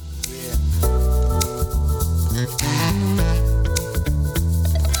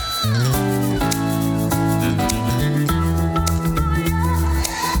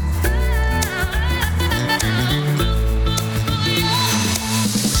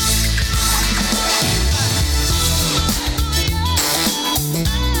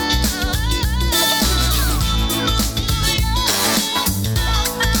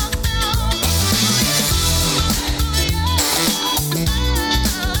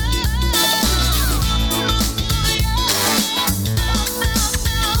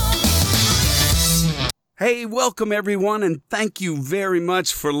Hey, welcome everyone, and thank you very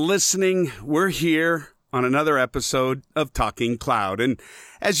much for listening. We're here on another episode of Talking Cloud. And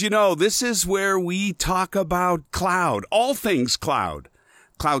as you know, this is where we talk about cloud, all things cloud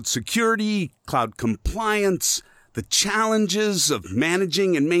security, cloud compliance, the challenges of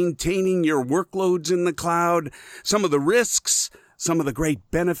managing and maintaining your workloads in the cloud, some of the risks, some of the great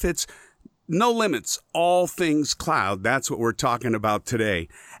benefits. No limits, all things cloud. That's what we're talking about today.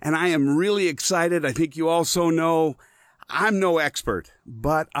 And I am really excited. I think you also know I'm no expert,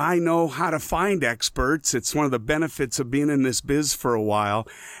 but I know how to find experts. It's one of the benefits of being in this biz for a while.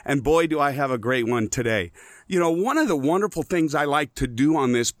 And boy, do I have a great one today. You know, one of the wonderful things I like to do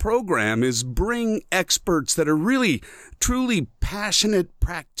on this program is bring experts that are really, truly passionate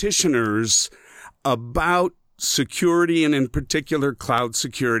practitioners about security, and in particular, cloud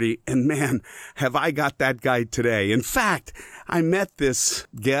security. And man, have I got that guy today. In fact, I met this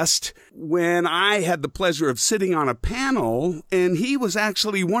guest when I had the pleasure of sitting on a panel, and he was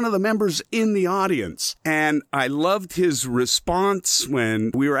actually one of the members in the audience. And I loved his response when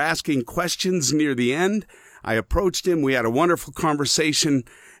we were asking questions near the end. I approached him. We had a wonderful conversation,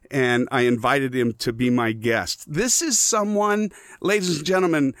 and I invited him to be my guest. This is someone, ladies and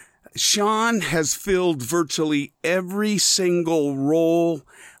gentlemen, Sean has filled virtually every single role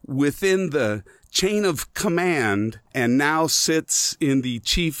within the chain of command and now sits in the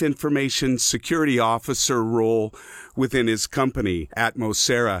Chief Information Security Officer role within his company,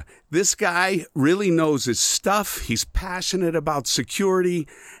 Atmosera. This guy really knows his stuff. He's passionate about security,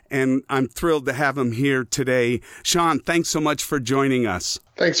 and I'm thrilled to have him here today. Sean, thanks so much for joining us.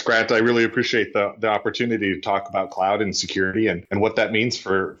 Thanks, Grant. I really appreciate the opportunity to talk about cloud and security and what that means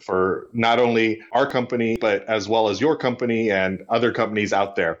for not only our company, but as well as your company and other companies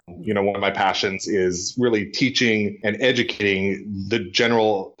out there. You know, one of my passions is really teaching and educating the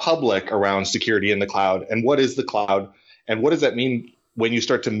general public around security in the cloud and what is the cloud and what does that mean when you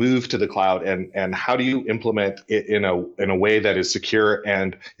start to move to the cloud, and how do you implement it in a way that is secure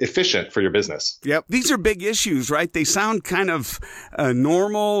and efficient for your business? Yep. These are big issues, right? They sound kind of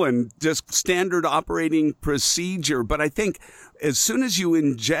normal and just standard operating procedure. But I think as soon as you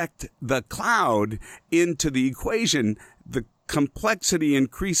inject the cloud into the equation, the complexity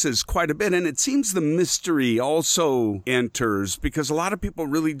increases quite a bit. And it seems the mystery also enters because a lot of people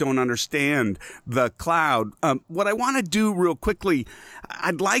really don't understand the cloud. What I want to do real quickly,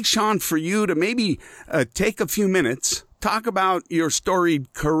 I'd like, Sean, for you to maybe take a few minutes, talk about your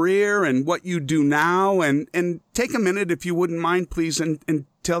storied career and what you do now, and take a minute, if you wouldn't mind, please, and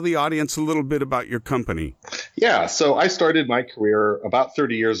tell the audience a little bit about your company. Yeah, so I started my career about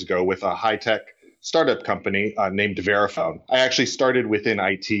 30 years ago with a high-tech startup company named Verifone. I actually started within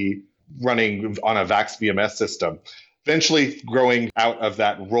IT running on a VAX VMS system. Eventually growing out of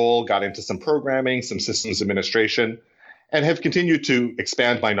that role, got into some programming, some systems administration, and have continued to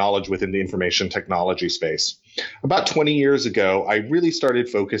expand my knowledge within the information technology space. About 20 years ago, I really started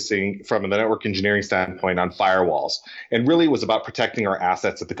focusing from the network engineering standpoint on firewalls, and really was about protecting our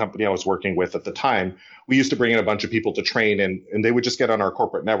assets at the company I was working with at the time. We used to bring in a bunch of people to train, and they would just get on our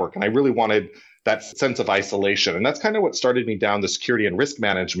corporate network. And I really wanted that sense of isolation. And that's kind of what started me down the security and risk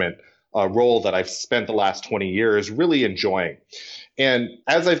management role that I've spent the last 20 years really enjoying. And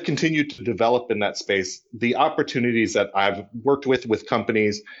as I've continued to develop in that space, the opportunities that I've worked with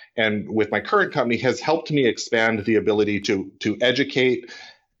companies and with my current company has helped me expand the ability to educate,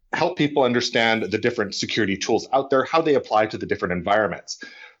 help people understand the different security tools out there, how they apply to the different environments.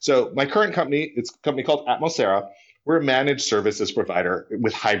 So my current company, it's a company called Atmosera. We're a managed services provider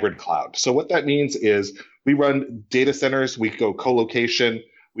with hybrid cloud. So what that means is we run data centers, we go co-location,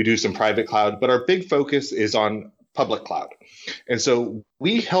 we do some private cloud, but our big focus is on public cloud. And so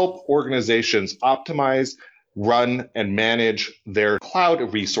we help organizations optimize, run, and manage their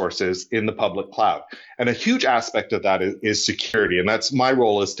cloud resources in the public cloud. And a huge aspect of that is security. And that's my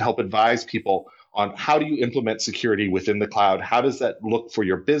role, is to help advise people on how do you implement security within the cloud? How does that look for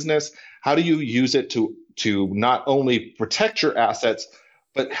your business? How do you use it to not only protect your assets,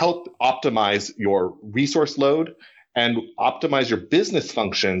 but help optimize your resource load and optimize your business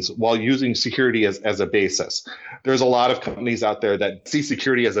functions while using security as a basis. There's a lot of companies out there that see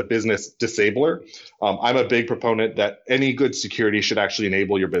security as a business disabler. I'm a big proponent that any good security should actually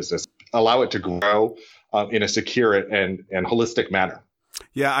enable your business, allow it to grow in a secure and holistic manner.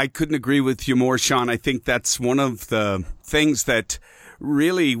 Yeah, I couldn't agree with you more, Sean. I think that's one of the things that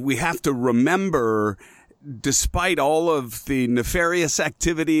really we have to remember. Despite all of the nefarious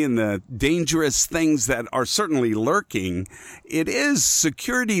activity and the dangerous things that are certainly lurking, it is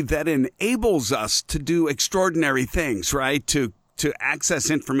security that enables us to do extraordinary things, right? To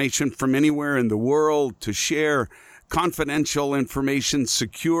access information from anywhere in the world, to share confidential information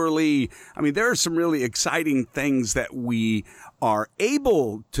securely. I mean, there are some really exciting things that we are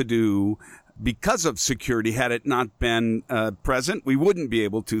able to do because of security. Had it not been present, we wouldn't be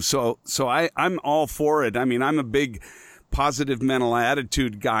able to. So I'm all for it. I mean, I'm a big positive mental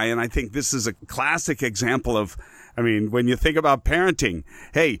attitude guy, and I think this is a classic example of, I mean, when you think about parenting,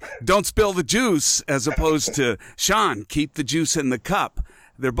 hey, don't spill the juice, as opposed to, Sean, keep the juice in the cup.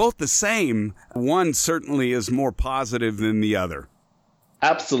 They're both the same. One certainly is more positive than the other.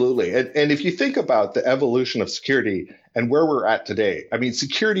 Absolutely. And if you think about the evolution of security and where we're at today, I mean,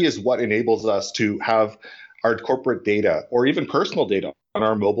 security is what enables us to have our corporate data or even personal data on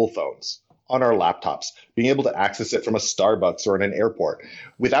our mobile phones, on our laptops, being able to access it from a Starbucks or in an airport.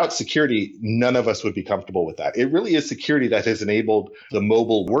 Without security, none of us would be comfortable with that. It really is security that has enabled the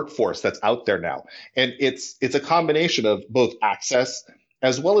mobile workforce that's out there now. And it's a combination of both access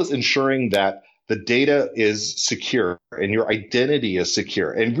as well as ensuring that the data is secure and your identity is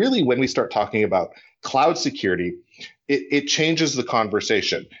secure. And really, when we start talking about cloud security, it changes the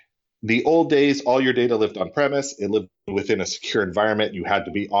conversation. The old days, all your data lived on premise. It lived within a secure environment. You had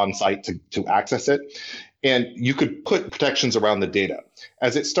to be on site to access it. And you could put protections around the data.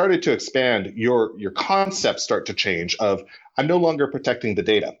 As it started to expand, your concepts start to change of, I'm no longer protecting the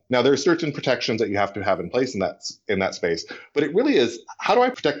data. Now, there are certain protections that you have to have in place in that space, but it really is, how do I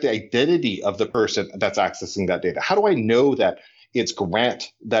protect the identity of the person that's accessing that data? How do I know that it's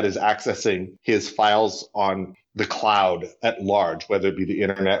Grant that is accessing his files on the cloud at large, whether it be the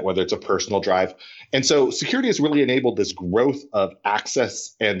internet, whether it's a personal drive? And so security has really enabled this growth of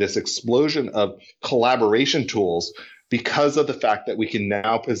access and this explosion of collaboration tools because of the fact that we can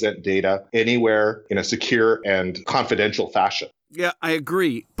now present data anywhere in a secure and confidential fashion. Yeah, I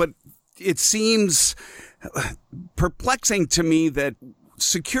agree. But it seems perplexing to me that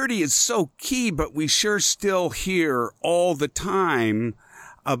security is so key, but we sure still hear all the time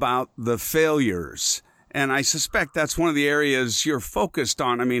about the failures. And I suspect that's one of the areas you're focused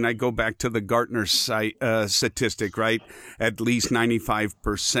on. I mean, I go back to the Gartner statistic, right? At least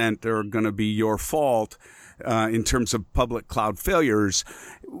 95% are going to be your fault in terms of public cloud failures.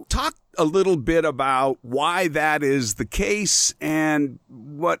 Talk a little bit about why that is the case and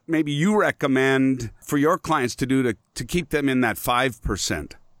what maybe you recommend for your clients to do to keep them in that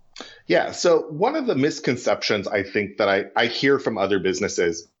 5%. Yeah. So one of the misconceptions I think that I hear from other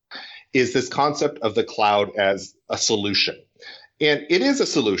businesses is this concept of the cloud as a solution. And it is a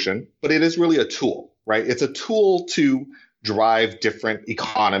solution, but it is really a tool, right? It's a tool to drive different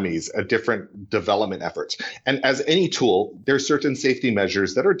economies, different development efforts. And as any tool, there's certain safety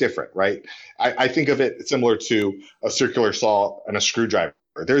measures that are different, right? I think of it similar to a circular saw and a screwdriver.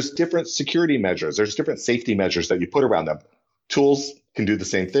 There's different security measures. There's different safety measures that you put around them. Tools can do the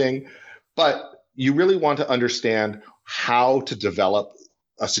same thing, but you really want to understand how to develop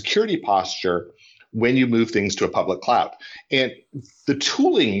a security posture when you move things to a public cloud. And the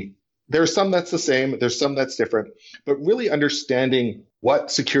tooling, there's some that's the same, there's some that's different, but really understanding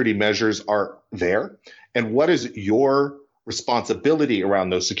what security measures are there and what is your responsibility around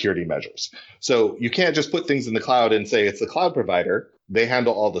those security measures. So you can't just put things in the cloud and say it's the cloud provider, they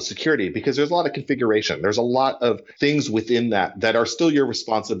handle all the security, because there's a lot of configuration. There's a lot of things within that are still your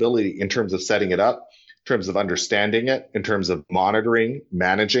responsibility in terms of setting it up, in terms of understanding it, in terms of monitoring,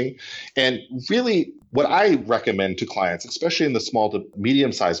 managing. And really what I recommend to clients, especially in the small to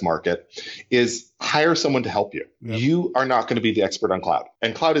medium-sized market, is hire someone to help you. Yep. You are not going to be the expert on cloud.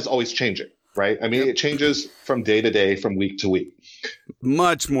 And cloud is always changing, right? I mean, It changes from day to day, from week to week.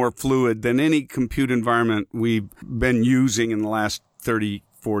 Much more fluid than any compute environment we've been using in the last 30,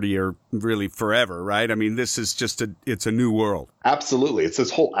 40 or really forever, right? I mean, this is just it's a new world. Absolutely. It's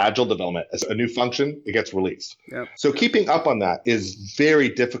this whole agile development. As a new function, it gets released. Yep. So keeping up on that is very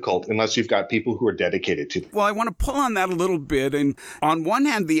difficult unless you've got people who are dedicated to it. Well, I want to pull on that a little bit. And on one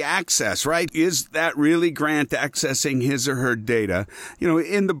hand, the access, right? Is that really Grant accessing his or her data? You know,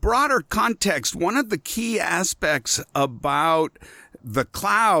 in the broader context, one of the key aspects about the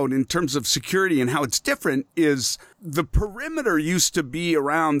cloud in terms of security and how it's different is the perimeter used to be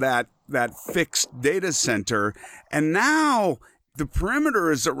around that fixed data center, and now the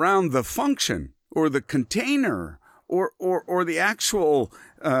perimeter is around the function or the container or the actual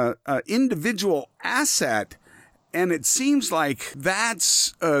individual asset. And it seems like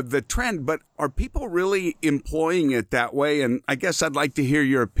that's the trend, but are people really employing it that way? And I guess I'd like to hear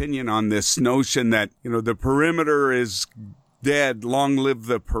your opinion on this notion that, the perimeter is dead, long live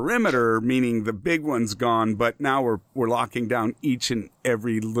the perimeter, meaning the big one's gone, but now we're locking down each and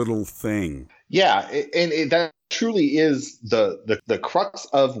every little thing. Yeah, and that truly is the crux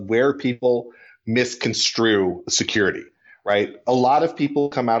of where people misconstrue security. Right? A lot of people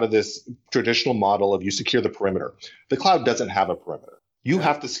come out of this traditional model of you secure the perimeter. The cloud doesn't have a perimeter. You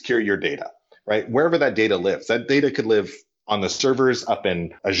have to secure your data, right? Wherever that data lives. That data could live on the servers up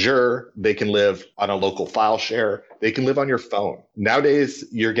in Azure. They can live on a local file share. They can live on your phone. Nowadays,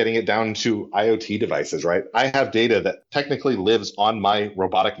 you're getting it down to IoT devices, right? I have data that technically lives on my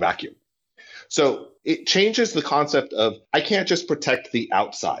robotic vacuum. So it changes the concept of I can't just protect the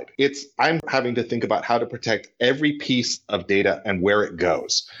outside. I'm having to think about how to protect every piece of data and where it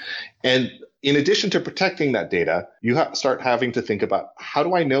goes. And in addition to protecting that data, you start having to think about how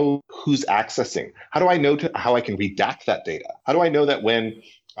do I know who's accessing? How do I know how I can redact that data? How do I know that when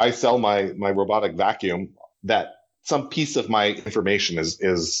I sell my robotic vacuum that some piece of my information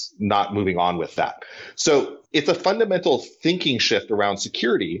is not moving on with that? So it's a fundamental thinking shift around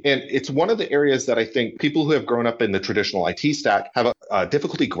security. And it's one of the areas that I think people who have grown up in the traditional IT stack have a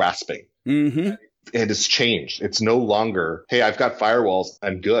difficulty grasping. Mm-hmm. It has changed. It's no longer, hey, I've got firewalls,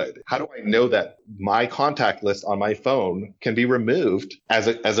 I'm good. How do I know that my contact list on my phone can be removed as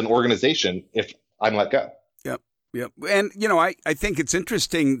an organization if I'm let go? Yep. And, I think it's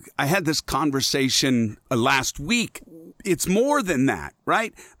interesting. I had this conversation last week. It's more than that,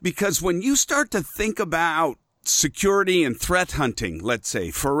 right? Because when you start to think about security and threat hunting, let's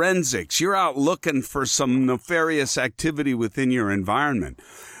say forensics, you're out looking for some nefarious activity within your environment.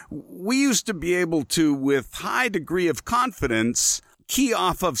 We used to be able to, with high degree of confidence, key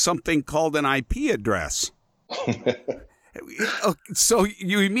off of something called an IP address. So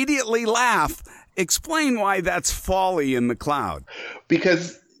you immediately laugh. Explain why that's folly in the cloud.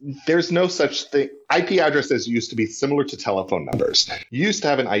 Because there's no such thing. IP addresses used to be similar to telephone numbers. You used to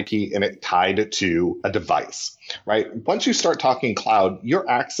have an IP and it tied to a device, right? Once you start talking cloud, you're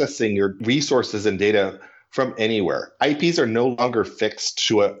accessing your resources and data from anywhere. IPs are no longer fixed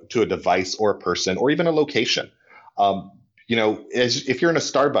to a device or a person or even a location. If you're in a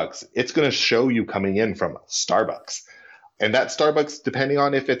Starbucks, it's going to show you coming in from Starbucks. And that Starbucks, depending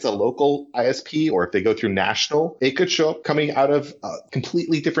on if it's a local ISP or if they go through national, it could show up coming out of a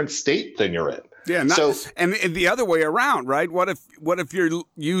completely different state than you're in. Yeah, and the other way around, right? What if you're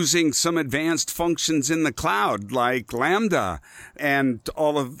using some advanced functions in the cloud like Lambda, and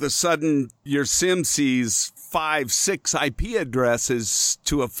all of a sudden your SIM sees 5-6 IP addresses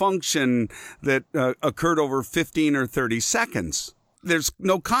to a function that occurred over 15 or 30 seconds? There's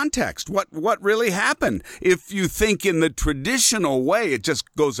no context. What really happened? If you think in the traditional way, it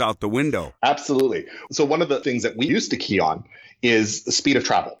just goes out the window. Absolutely. So one of the things that we used to key on is the speed of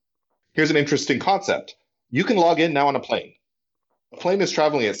travel. Here's an interesting concept. You can log in now on a plane. A plane is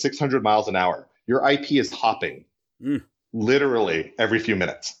traveling at 600 miles an hour. Your IP is hopping literally every few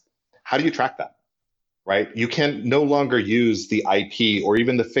minutes. How do you track that? Right? You can no longer use the IP or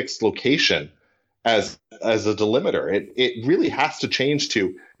even the fixed location as a delimiter. It really has to change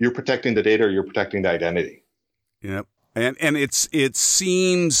to you're protecting the data or you're protecting the identity. Yep. And it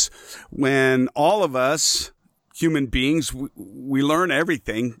seems when all of us human beings, we learn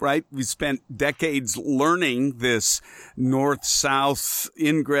everything, right? We spent decades learning this north-south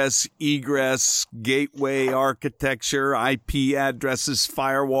ingress, egress, gateway architecture, IP addresses,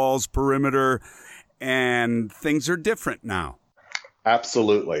 firewalls, perimeter, and things are different now.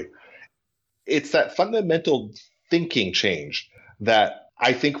 Absolutely. It's that fundamental thinking change that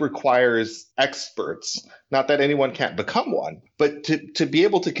I think requires experts, not that anyone can't become one, but to be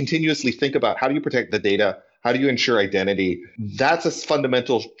able to continuously think about how do you protect the data, how do you ensure identity. That's a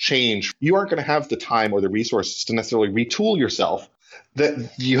fundamental change. You aren't going to have the time or the resources to necessarily retool yourself.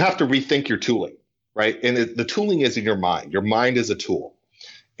 That you have to rethink your tooling, right? And the tooling is in your mind. Your mind is a tool.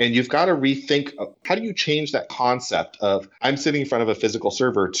 And you've got to rethink how do you change that concept of I'm sitting in front of a physical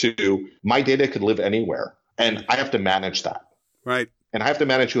server to my data could live anywhere and I have to manage that. Right. And I have to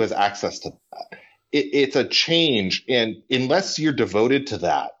manage who has access to that. It's a change. And unless you're devoted to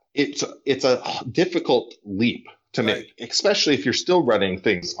that, it's a difficult leap to make, especially if you're still running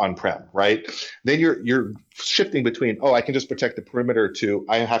things on-prem, right? Then you're shifting between, oh, I can just protect the perimeter to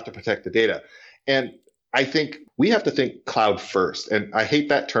I have to protect the data. And I think we have to think cloud first. And I hate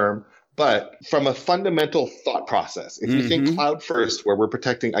that term, but from a fundamental thought process, if you think cloud first, where we're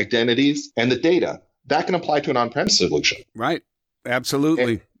protecting identities and the data, that can apply to an on-prem solution. Right.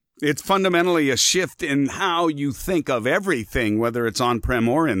 Absolutely. It's fundamentally a shift in how you think of everything, whether it's on-prem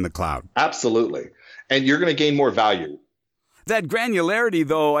or in the cloud. Absolutely. And you're going to gain more value. That granularity,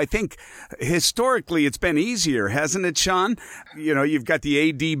 though, I think historically it's been easier, hasn't it, Sean? You know, you've got the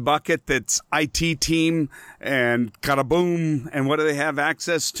AD bucket that's IT team and boom, and what do they have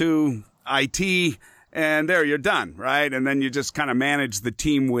access to? IT, and there you're done, right? And then you just kind of manage the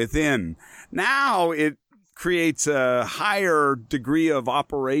team within. Now it creates a higher degree of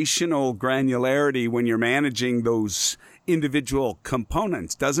operational granularity when you're managing those individual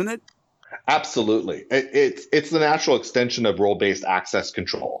components, doesn't it? Absolutely. It's the natural extension of role-based access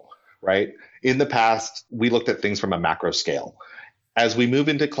control, right? In the past, we looked at things from a macro scale. As we move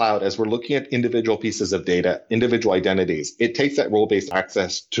into cloud, as we're looking at individual pieces of data, individual identities, it takes that role-based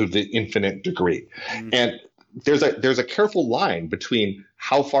access to the infinite degree. And there's a careful line between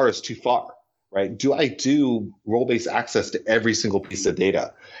how far is too far, right? Do I do role-based access to every single piece of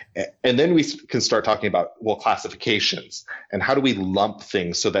data? And then we can start talking about, well, classifications and how do we lump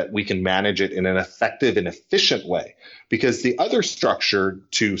things so that we can manage it in an effective and efficient way? Because the other structure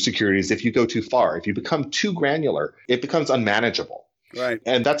to security is if you go too far, if you become too granular, it becomes unmanageable. Right.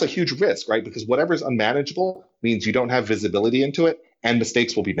 And that's a huge risk, right? Because whatever's unmanageable means you don't have visibility into it and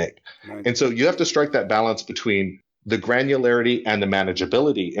mistakes will be made. Right. And so you have to strike that balance between the granularity and the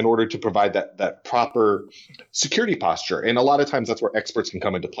manageability in order to provide that proper security posture. And a lot of times that's where experts can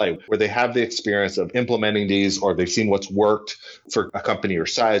come into play, where they have the experience of implementing these, or they've seen what's worked for a company your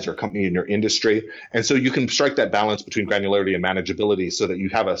size or a company in your industry. And so you can strike that balance between granularity and manageability so that you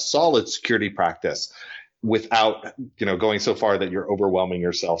have a solid security practice without, going so far that you're overwhelming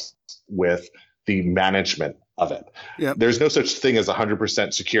yourself with the management of it. Yep. There's no such thing as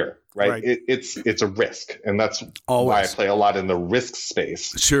 100% secure, right? It's a risk. And that's why I play a lot in the risk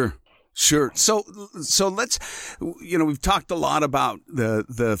space. Sure. So let's, we've talked a lot about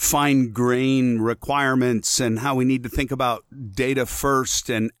the fine grain requirements and how we need to think about data first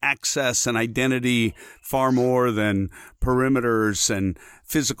and access and identity far more than perimeters and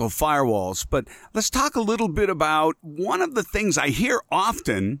physical firewalls. But let's talk a little bit about one of the things I hear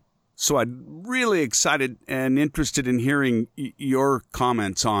often. So I'm really excited and interested in hearing your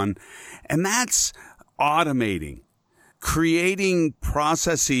comments on, and that's automating, creating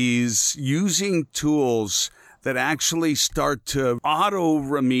processes, using tools that actually start to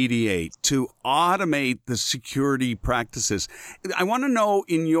auto-remediate, to automate the security practices. I want to know,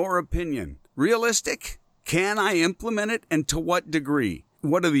 in your opinion, realistic? Can I implement it, and to what degree?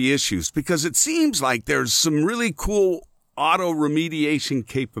 What are the issues? Because it seems like there's some really cool auto remediation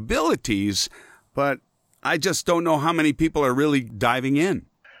capabilities, but I just don't know how many people are really diving in.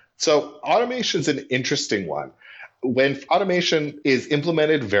 So automation is an interesting one. When automation is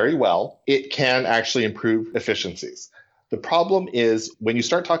implemented very well, it can actually improve efficiencies. The problem is when you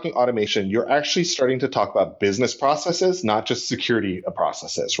start talking automation, you're actually starting to talk about business processes, not just security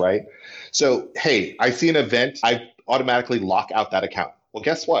processes, right? So, hey, I see an event, I automatically lock out that account. Well,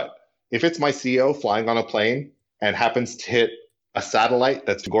 guess what? If it's my CEO flying on a plane and happens to hit a satellite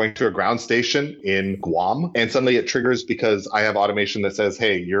that's going to a ground station in Guam, and suddenly it triggers because I have automation that says,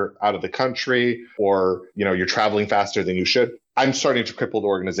 hey, you're out of the country, or you're traveling faster than you should, I'm starting to cripple the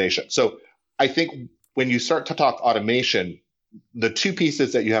organization. So I think when you start to talk automation, the two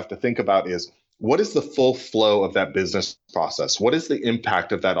pieces that you have to think about is, what is the full flow of that business process? What is the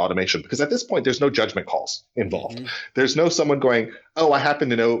impact of that automation? Because at this point, there's no judgment calls involved. Mm-hmm. There's no someone going, oh, I happen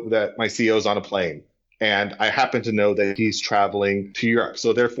to know that my CEO is on a plane, and I happen to know that he's traveling to Europe.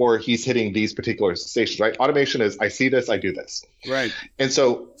 So therefore, he's hitting these particular stations, right? Automation is, I see this, I do this. Right. And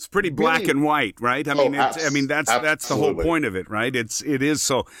so it's pretty black and white, right? That's the whole point of it, right? It is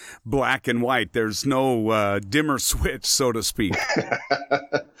so black and white. There's no dimmer switch, so to speak.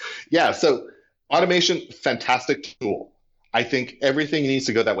 Yeah. So automation, fantastic tool. I think everything needs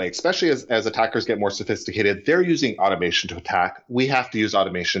to go that way, especially as attackers get more sophisticated. They're using automation to attack. We have to use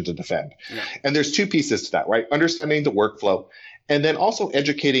automation to defend. Yeah. And there's two pieces to that, right? Understanding the workflow, and then also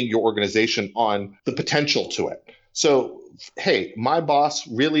educating your organization on the potential to it. So, hey, my boss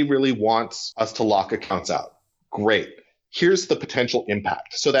really, really wants us to lock accounts out. Great. Here's the potential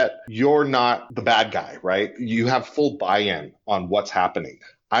impact so that you're not the bad guy, right? You have full buy-in on what's happening.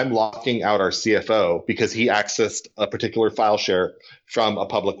 I'm locking out our CFO because he accessed a particular file share from a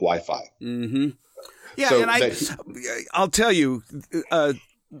public Wi-Fi. Mm-hmm. Yeah, So and I'll tell you,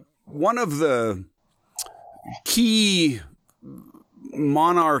 one of the key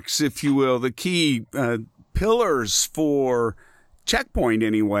monarchs, if you will, the key pillars for Checkpoint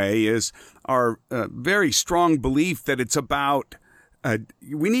anyway, is our very strong belief that it's about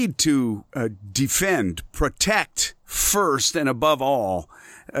we need to defend, protect first and above all.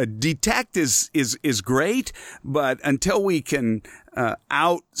 Detect is great, but until we can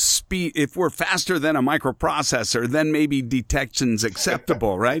outspeed, if we're faster than a microprocessor, then maybe detection's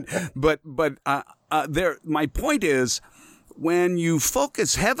acceptable, right? But my point is, when you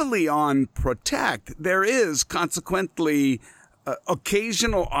focus heavily on protect, there is consequently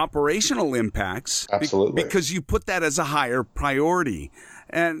occasional operational impacts. Absolutely. Because you put that as a higher priority.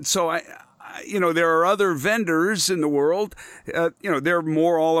 And so there are other vendors in the world, they're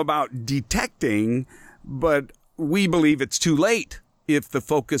more all about detecting, but we believe it's too late if the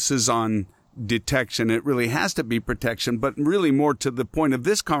focus is on detection. It really has to be protection, but really more to the point of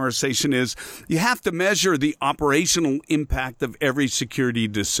this conversation is you have to measure the operational impact of every security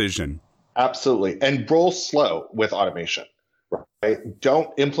decision. Absolutely. And roll slow with automation, right? Don't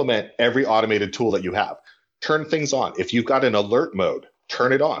implement every automated tool that you have. Turn things on. If you've got an alert mode,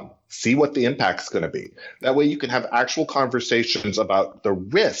 turn it on. See what the impact's going to be. That way you can have actual conversations about the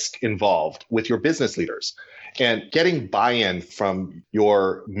risk involved with your business leaders and getting buy-in from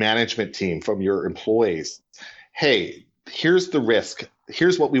your management team, from your employees. Hey, here's the risk.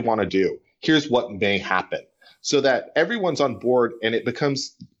 Here's what we want to do. Here's what may happen, so that everyone's on board and it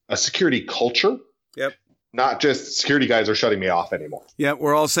becomes a security culture. Yep. Not just security guys are shutting me off anymore. Yeah,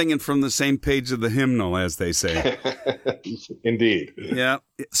 we're all singing from the same page of the hymnal, as they say. Indeed. Yeah.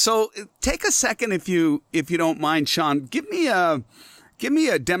 So take a second, if you don't mind, Sean. Give me a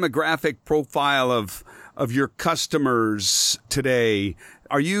demographic profile of your customers today.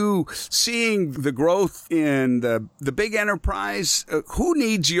 Are you seeing the growth in the big enterprise? Who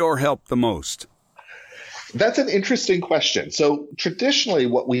needs your help the most? That's an interesting question. So traditionally,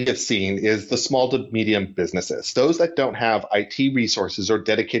 what we have seen is the small to medium businesses, those that don't have IT resources or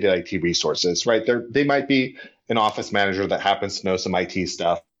dedicated IT resources, right? They might be an office manager that happens to know some IT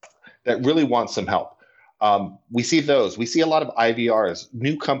stuff that really wants some help. We see those. We see a lot of IVRs,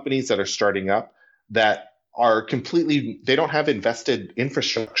 new companies that are starting up that are they don't have invested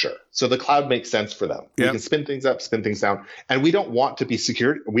infrastructure. So the cloud makes sense for them. Yep. We can spin things up, spin things down. And we don't want to be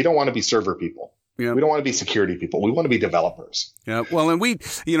security. We don't want to be server people. Yep. We don't want to be security people. We want to be developers. Yeah. Well, and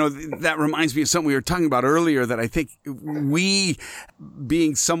that reminds me of something we were talking about earlier, that I think we,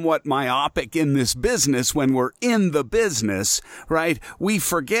 being somewhat myopic in this business, when we're in the business, right, we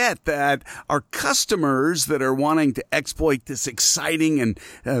forget that our customers that are wanting to exploit this exciting and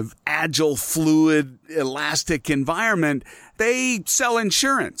agile, fluid, elastic environment, they sell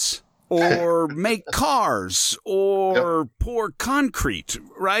insurance. Or make cars, or pour concrete,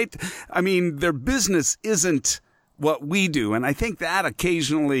 right? I mean, their business isn't what we do. And I think that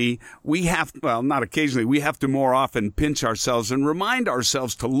occasionally we have to more often pinch ourselves and remind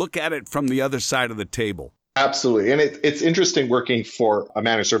ourselves to look at it from the other side of the table. Absolutely. And it's interesting working for a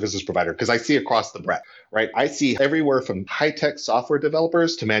managed services provider, because I see across the breadth, right? I see everywhere from high-tech software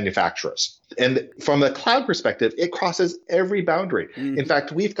developers to manufacturers. And from a cloud perspective, it crosses every boundary. Mm-hmm. In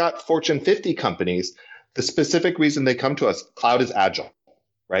fact, we've got Fortune 50 companies. The specific reason they come to us, cloud is agile,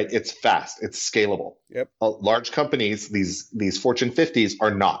 right? It's fast, it's scalable. Yep. Large companies, these Fortune 50s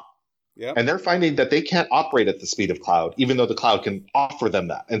are not. Yep. And they're finding that they can't operate at the speed of cloud, even though the cloud can offer them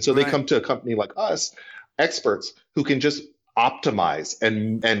that. And so they come to a company like us, experts who can just optimize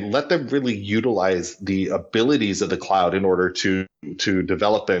and let them really utilize the abilities of the cloud in order to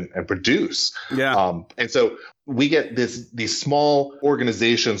develop and produce. Yeah. And so we get these small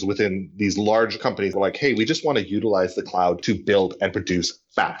organizations within these large companies like, hey, we just want to utilize the cloud to build and produce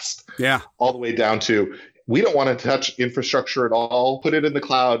fast. Yeah. All the way down to, we don't want to touch infrastructure at all. Put it in the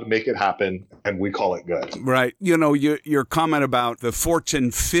cloud, make it happen, and we call it good. Right. Your comment about the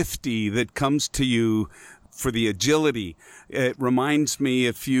Fortune 50 that comes to you for the agility, it reminds me,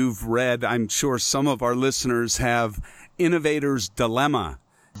 if you've read, I'm sure some of our listeners have, Innovator's Dilemma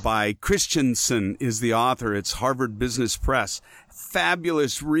by Christensen is the author. It's Harvard Business Press.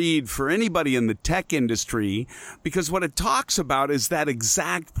 Fabulous read for anybody in the tech industry, because what it talks about is that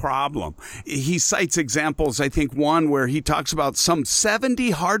exact problem. He cites examples, I think one where he talks about some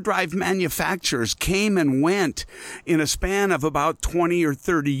 70 hard drive manufacturers came and went in a span of about 20 or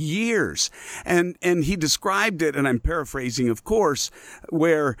 30 years. And he described it, and I'm paraphrasing, of course,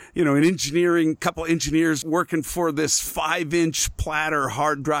 where, an couple engineers working for this 5-inch platter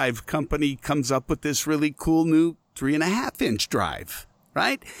hard drive company comes up with this really cool new 3.5-inch drive.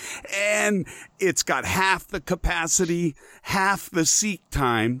 right? And it's got half the capacity, half the seat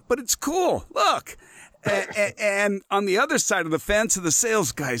time, but it's cool. Look. And on the other side of the fence are the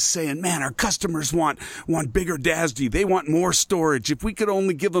sales guys saying, man, our customers want bigger DASD. They want more storage. If we could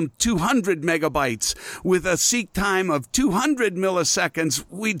only give them 200 megabytes with a seek time of 200 milliseconds,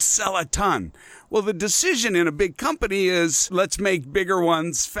 we'd sell a ton. Well, the decision in a big company is let's make bigger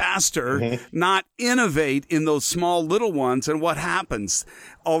ones faster, not innovate in those small little ones. And what happens?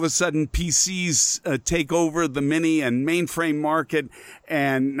 All of a sudden, PCs take over the mini and mainframe market,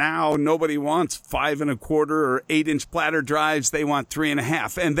 and now nobody wants 5 1/4 or 8-inch platter drives. They want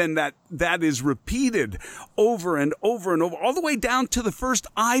 3.5, and then that is repeated over and over and over, all the way down to the first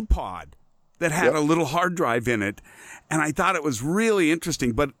iPod that had a little hard drive in it. And I thought it was really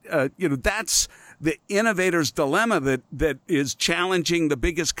interesting. But, that's the innovator's dilemma that is challenging the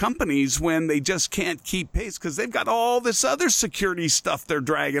biggest companies when they just can't keep pace because they've got all this other security stuff they're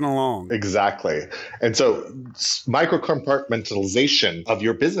dragging along. Exactly. And so micro-compartmentalization of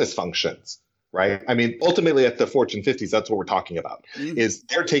your business functions, right? I mean, ultimately at the Fortune 50s, that's what we're talking about, is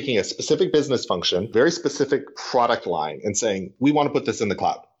they're taking a specific business function, very specific product line, and saying, we want to put this in the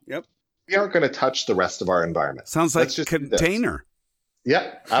cloud. Yep. We aren't going to touch the rest of our environment. Sounds like a container.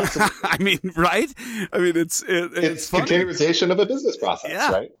 Yeah, absolutely. I mean, right? I mean, it's containerization of a business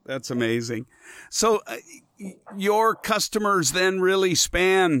process, right? That's amazing. So your customers then really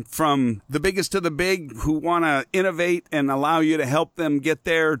span from the biggest to the big who want to innovate and allow you to help them get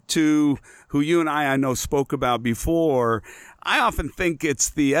there to who you and I know spoke about before. I often think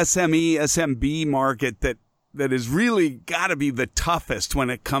it's the SME, SMB market that has really got to be the toughest when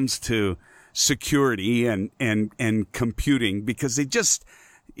it comes to security and computing, because they just,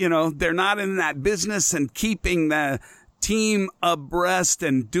 they're not in that business and keeping the team abreast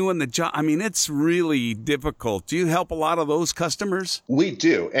and doing the job. I mean, it's really difficult. Do you help a lot of those customers? We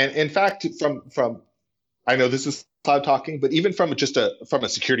do. And in fact, from I know this is cloud talking, but even from a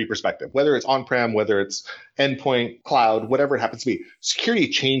security perspective, whether it's on-prem, whether it's endpoint, cloud, whatever it happens to be, security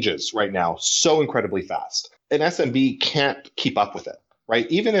changes right now so incredibly fast. An SMB can't keep up with it. Right?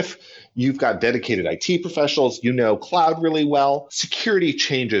 Even if you've got dedicated IT professionals, cloud really well, security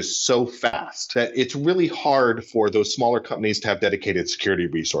changes so fast that it's really hard for those smaller companies to have dedicated security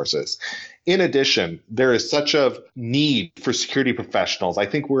resources. In addition, there is such a need for security professionals. I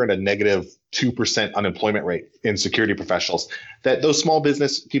think we're at a negative 2% unemployment rate in security professionals, that those small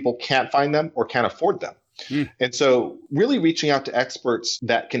business people can't find them or can't afford them. And so really reaching out to experts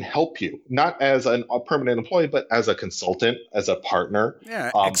that can help you, not as a permanent employee, but as a consultant, as a partner. Yeah,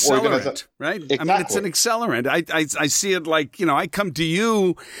 accelerant, right? Exactly. I mean, it's an accelerant. I see it like, I come to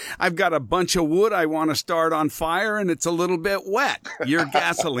you, I've got a bunch of wood I want to start on fire, and it's a little bit wet. You're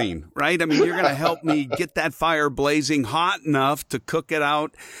gasoline, right? I mean, you're going to help me get that fire blazing hot enough to cook it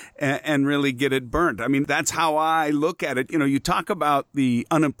out and really get it burnt. I mean, that's how I look at it. You talk about the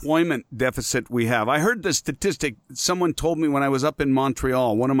unemployment deficit we have. I heard the statistic someone told me when I was up in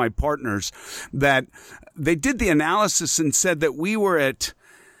Montreal, one of my partners, that they did the analysis and said that we were at,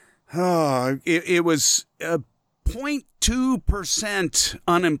 it was 0.2%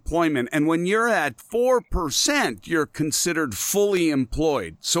 unemployment. And when you're at 4%, you're considered fully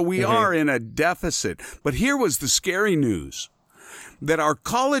employed. So we are in a deficit. But here was the scary news, that our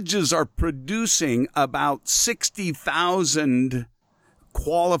colleges are producing about 60,000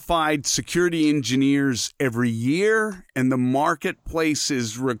 qualified security engineers every year, and the marketplace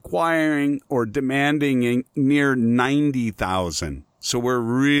is requiring or demanding near 90,000. So we're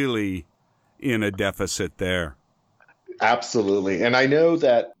really in a deficit there. Absolutely. And I know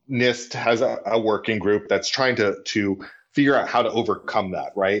that NIST has a working group that's trying to figure out how to overcome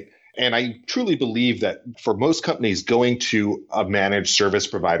that, right? And I truly believe that for most companies, going to a managed service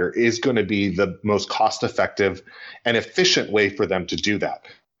provider is going to be the most cost-effective and efficient way for them to do that.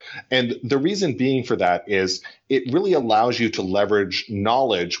 And the reason being for that is it really allows you to leverage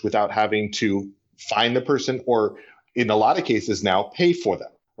knowledge without having to find the person, or in a lot of cases now pay for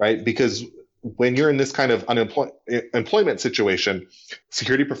them, right? Because when you're in this kind of employment situation,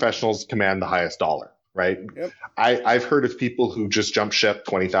 security professionals command the highest dollar. Right. Yep. I've heard of people who just jump ship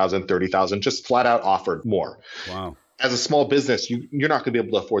 20,000, 30,000, just flat out offered more. Wow. As a small business, you're not going to be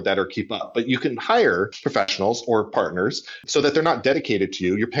able to afford that or keep up, but you can hire professionals or partners so that they're not dedicated to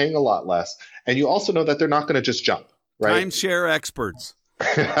you. You're paying a lot less. And you also know that they're not going to just jump. Right. Timeshare experts.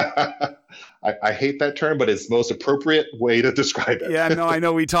 I hate that term, but it's the most appropriate way to describe it. Yeah, no, I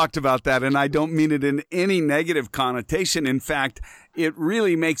know we talked about that, and I don't mean it in any negative connotation. In fact, it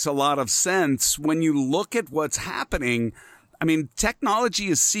really makes a lot of sense when you look at what's happening. I mean, technology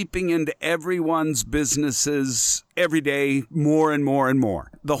is seeping into everyone's businesses every day more and more and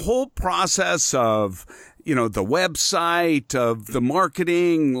more. The whole process of the website, of the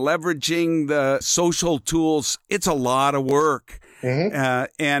marketing, leveraging the social tools, it's a lot of work.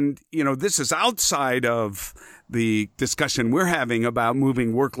 And this is outside of the discussion we're having about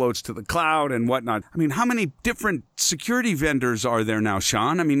moving workloads to the cloud and whatnot. I mean, how many different security vendors are there now,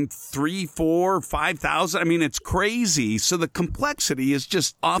 Sean? I mean, 3, 4, 5,000. I mean, it's crazy. So the complexity is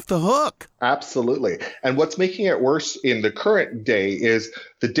just off the hook. Absolutely. And what's making it worse in the current day is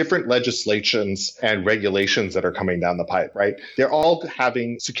the different legislations and regulations that are coming down the pipe, right? They're all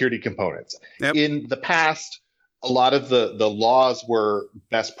having security components. Yep. In the past, a lot of the laws were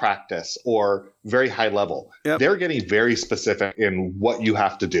best practice or very high level. Yep. They're getting very specific in what you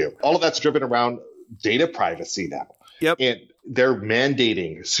have to do. All of that's driven around data privacy now. Yep. And they're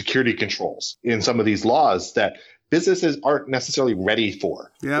mandating security controls in some of these laws that businesses aren't necessarily ready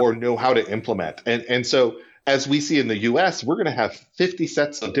for or know how to implement. And so as we see in the US, we're going to have 50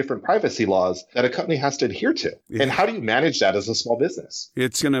 sets of different privacy laws that a company has to adhere to. Yeah. And how do you manage that as a small business?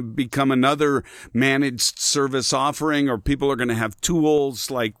 It's going to become another managed service offering, or people are going to have tools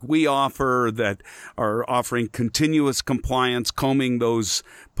like we offer that are offering continuous compliance, combing those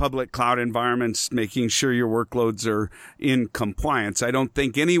public cloud environments, making sure your workloads are in compliance. I don't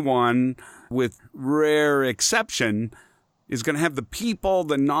think anyone, with rare exception, is going to have the people,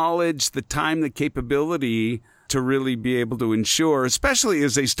 the knowledge, the time, the capability to really be able to ensure, especially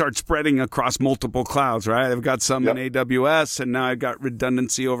as they start spreading across multiple clouds, right? I've got some in AWS, and now I've got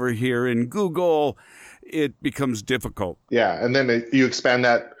redundancy over here in Google. It becomes difficult. Yeah, and then you expand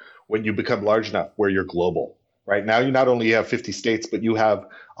that when you become large enough where you're global. Right now, you not only have 50 states, but you have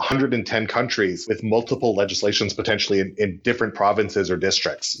 110 countries with multiple legislations potentially in different provinces or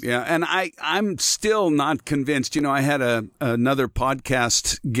districts. Yeah, and I'm still not convinced. I had another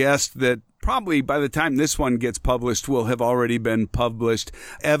podcast guest that probably by the time this one gets published will have already been published.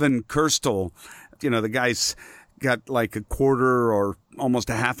 Evan Kirstel, the guy's got like 250,000 or almost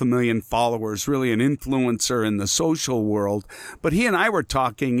 500,000 followers, really an influencer in the social world. But he and I were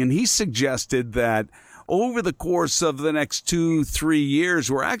talking, and he suggested that over the course of the next 2-3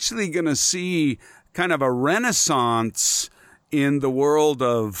 years, we're actually going to see kind of a renaissance in the world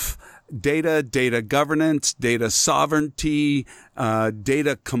of data governance, data sovereignty,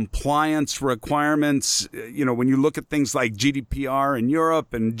 data compliance requirements. When you look at things like GDPR in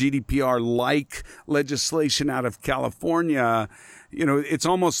Europe and GDPR-like legislation out of California, it's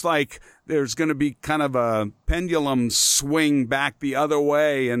almost like there's going to be kind of a pendulum swing back the other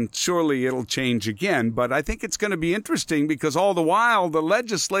way, and surely it'll change again. But I think it's going to be interesting because all the while, the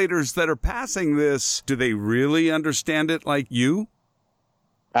legislators that are passing this, do they really understand it like you?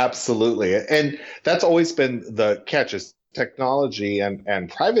 Absolutely. And that's always been the catch, is technology and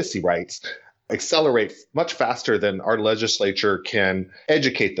privacy rights accelerate much faster than our legislature can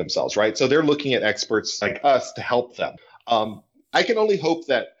educate themselves, right? So they're looking at experts like us to help them. I can only hope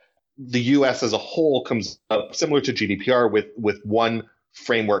that the U.S. as a whole comes up similar to GDPR with one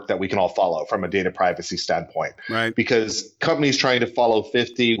framework that we can all follow from a data privacy standpoint. Right. Because companies trying to follow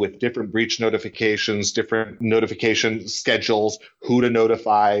 50 with different breach notifications, different notification schedules, who to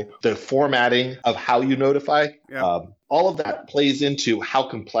notify, the formatting of how you notify, all of that plays into how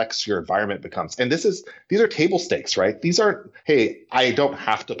complex your environment becomes. And these are table stakes, right? These aren't, hey, I don't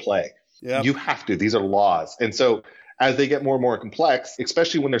have to play. Yep. You have to. These are laws. And so as they get more and more complex,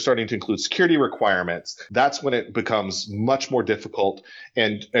 especially when they're starting to include security requirements, that's when it becomes much more difficult.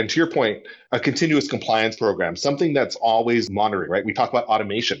 And to your point, a continuous compliance program, something that's always monitoring, right? We talk about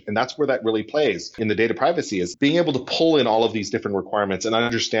automation, and that's where that really plays in the data privacy, is being able to pull in all of these different requirements and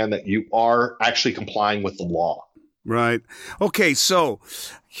understand that you are actually complying with the law. Right. Okay, so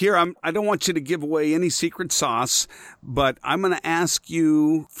here I don't want you to give away any secret sauce, but I'm going to ask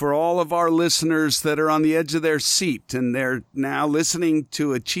you, for all of our listeners that are on the edge of their seat and they're now listening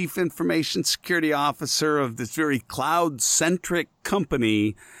to a chief information security officer of this very cloud-centric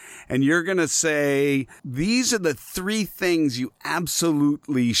company, and you're going to say, these are the 3 things you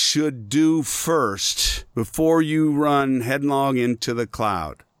absolutely should do first before you run headlong into the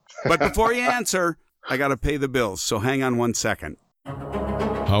cloud. But before you answer, I got to pay the bills, so hang on 1 second.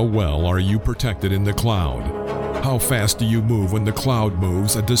 How well are you protected in the cloud? How fast do you move when the cloud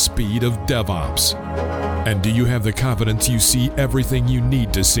moves at the speed of DevOps? And do you have the confidence you see everything you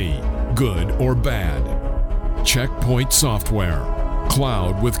need to see, good or bad? Checkpoint Software.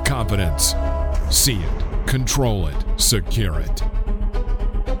 Cloud with confidence. See it, control it, secure it.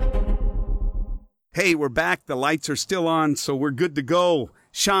 Hey, we're back. The lights are still on, so we're good to go.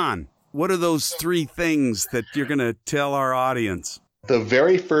 Sean, What are those three things that you're going to tell our audience? The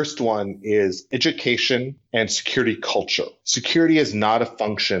very first one is education and security culture. Security is not a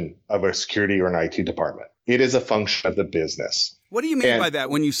function of a security or an IT department. It is a function of the business. What do you mean by that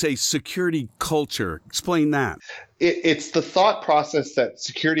when you say security culture? Explain that. It's the thought process that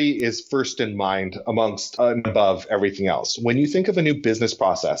security is first in mind amongst and above everything else. When you think of a new business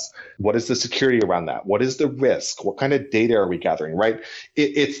process, what is the security around that? What is the risk? What kind of data are we gathering, right?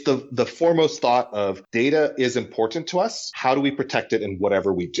 It's the foremost thought of data is important to us. How do we protect it in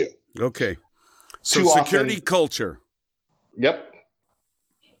whatever we do? Okay. So security culture. Yep.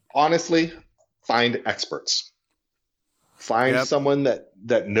 Honestly, find experts. Find someone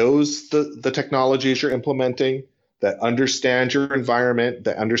that knows the technologies you're implementing, that understands your environment,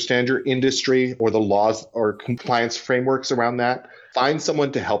 that understands your industry or the laws or compliance frameworks around that. Find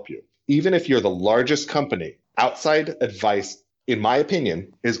someone to help you. Even if you're the largest company, outside advice, in my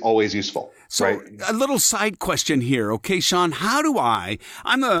opinion, is always useful. So right? A little side question here. Okay, Sean, how do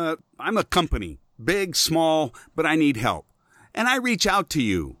I'm a company, big, small, but I need help. And I reach out to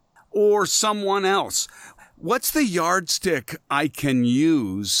you or someone else. What's the yardstick I can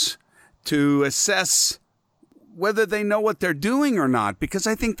use to assess whether they know what they're doing or not? Because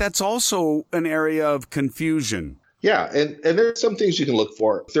I think that's also an area of confusion. Yeah, and there's some things you can look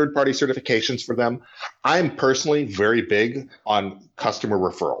for, third-party certifications for them. I'm personally very big on customer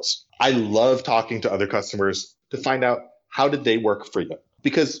referrals. I love talking to other customers to find out how did they work for you.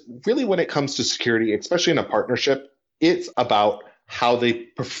 Because really when it comes to security, especially in a partnership, it's about how they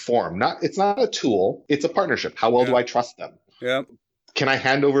perform. It's not a tool, it's a partnership. How well do I trust them? Yeah. Can I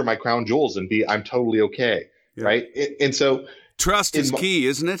hand over my crown jewels and I'm totally okay? Yeah. Right? And so trust is key,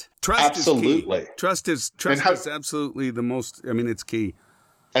 isn't it? Trust absolutely. Is key. Trust is absolutely the most, it's key.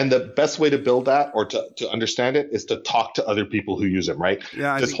 And the best way to build that or to understand it is to talk to other people who use them, right?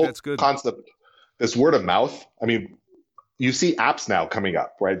 Yeah, I think that's good. Concept, this word of mouth, you see apps now coming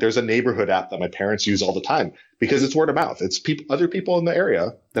up, right? There's a neighborhood app that my parents use all the time because it's word of mouth. It's other people in the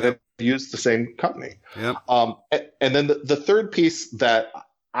area that have used the same company. Yep. And then the third piece that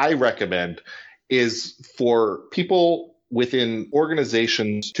I recommend is for people within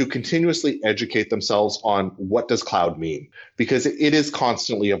organizations to continuously educate themselves on what does cloud mean, because it is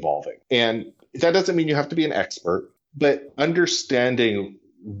constantly evolving. And that doesn't mean you have to be an expert, but understanding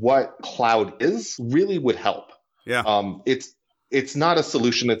what cloud is really would help. Yeah. It's not a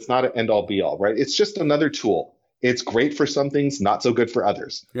solution. It's not an end all be all, right? It's just another tool. It's great for some things, not so good for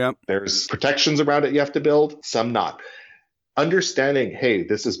others. Yeah. There's protections around it you have to build, some not. Understanding, hey,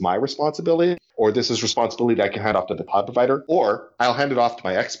 this is my responsibility, or this is responsibility that I can hand off to the cloud provider, or I'll hand it off to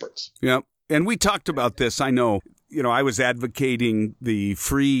my experts. Yeah. And we talked about this. I know, I was advocating the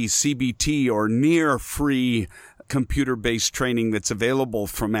free CBT or near free computer-based training that's available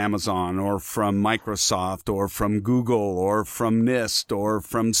from Amazon or from Microsoft or from Google or from NIST or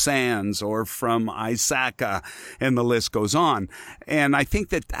from SANS or from ISACA, and the list goes on. And I think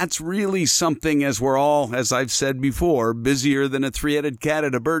that that's really something, as we're all, as I've said before, busier than a three-headed cat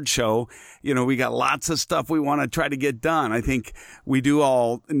at a bird show. We got lots of stuff we want to try to get done. I think we do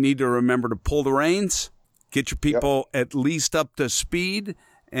all need to remember to pull the reins, get your people at least up to speed.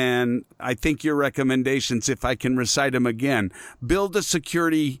 And I think your recommendations, if I can recite them again, build a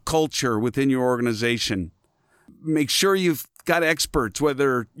security culture within your organization. Make sure you've got experts,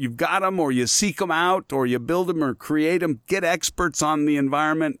 whether you've got them or you seek them out or you build them or create them. Get experts on the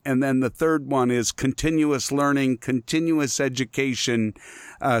environment. And then the third one is continuous learning, continuous education.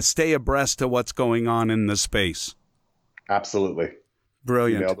 Stay abreast of what's going on in the space. Absolutely.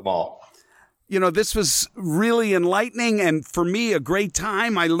 Brilliant. You nailed them all. This was really enlightening and for me a great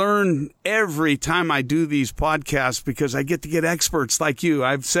time. I learn every time I do these podcasts because I get to get experts like you.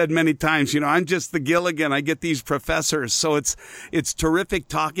 I've said many times, I'm just the Gilligan. I get these professors. So it's terrific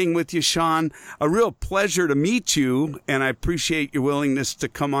talking with you, Sean. A real pleasure to meet you, and I appreciate your willingness to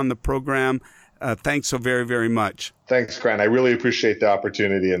come on the program. Thanks so very, very much. Thanks, Grant. I really appreciate the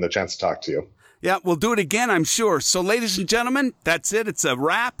opportunity and the chance to talk to you. Yeah, we'll do it again, I'm sure. So, ladies and gentlemen, that's it. It's a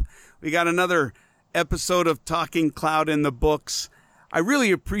wrap. We got another episode of Talking Cloud in the books. I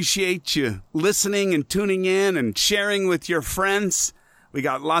really appreciate you listening and tuning in and sharing with your friends. We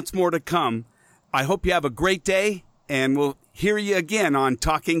got lots more to come. I hope you have a great day, and we'll hear you again on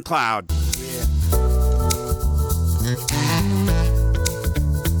Talking Cloud. Yeah.